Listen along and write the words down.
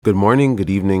Good morning,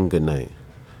 good evening, good night.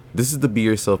 This is the Be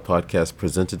Yourself podcast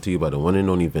presented to you by the one and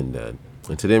only Vindad.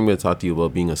 And today I'm going to talk to you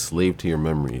about being a slave to your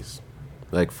memories.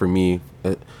 Like for me,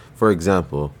 for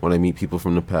example, when I meet people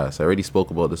from the past, I already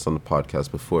spoke about this on the podcast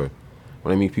before.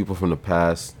 When I meet people from the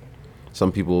past,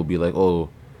 some people will be like, oh,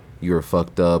 you were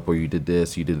fucked up, or you did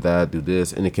this, you did that, do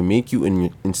this. And it can make you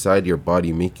inside your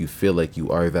body, make you feel like you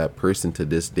are that person to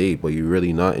this day, but you're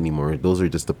really not anymore. Those are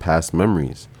just the past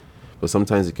memories. But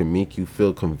sometimes it can make you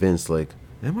feel convinced, like,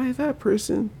 am I that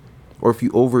person? Or if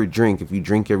you overdrink, if you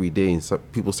drink every day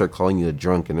and people start calling you a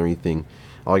drunk and everything,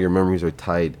 all your memories are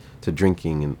tied to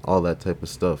drinking and all that type of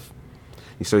stuff.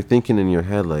 You start thinking in your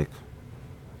head like,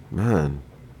 man,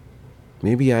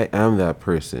 maybe I am that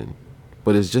person.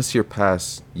 But it's just your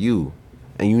past you.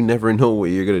 And you never know what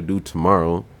you're going to do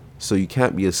tomorrow. So you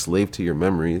can't be a slave to your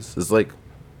memories. It's like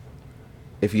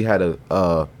if you had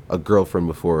a girlfriend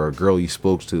before, or a girl you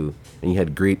spoke to, and you had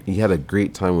a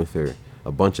great time with her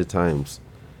a bunch of times,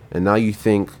 and now you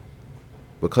think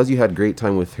because you had great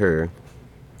time with her,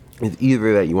 it's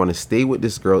either that you want to stay with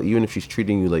this girl even if she's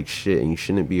treating you like shit and you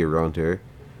shouldn't be around her,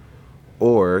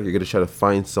 or you're gonna try to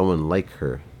find someone like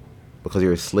her because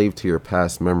you're a slave to your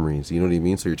past memories. You know what I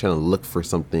mean? So you're trying to look for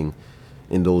something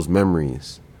in those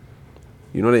memories.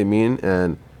 You know what I mean?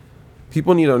 And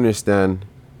people need to understand,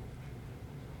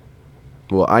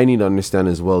 well, I need to understand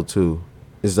as well too,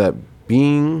 is that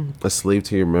being a slave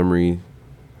to your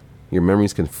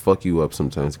memories can fuck you up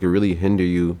sometimes. It can really hinder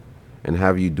you and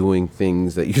have you doing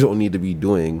things that you don't need to be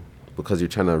doing because you're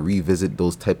trying to revisit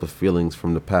those type of feelings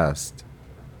from the past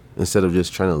instead of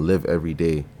just trying to live every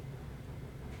day.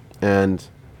 And,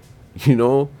 you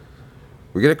know,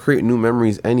 we're going to create new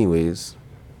memories anyways.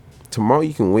 Tomorrow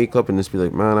you can wake up and just be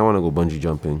like, man, I want to go bungee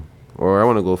jumping, or I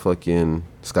want to go fucking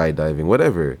skydiving,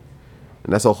 whatever.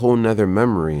 And that's a whole nother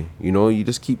memory. You know, you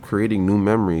just keep creating new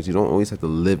memories. You don't always have to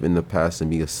live in the past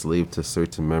and be a slave to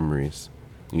certain memories,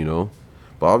 you know?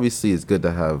 But obviously it's good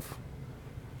to have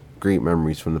great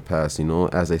memories from the past, you know?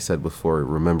 As I said before,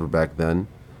 remember back then.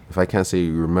 If I can't say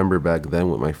remember back then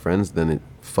with my friends, then it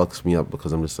fucks me up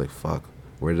because I'm just like, fuck,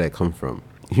 where did I come from?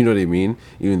 You know what I mean?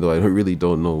 Even though I really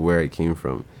don't know where I came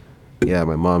from. Yeah,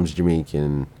 my mom's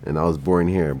Jamaican and I was born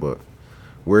here, but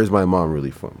where's my mom really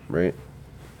from, right?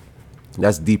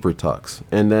 That's deeper talks.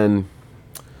 And then,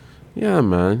 yeah,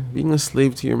 man, being a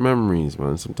slave to your memories,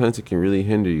 man. Sometimes it can really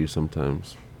hinder you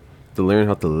sometimes. To learn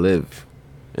how to live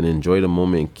and enjoy the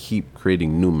moment and keep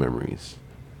creating new memories.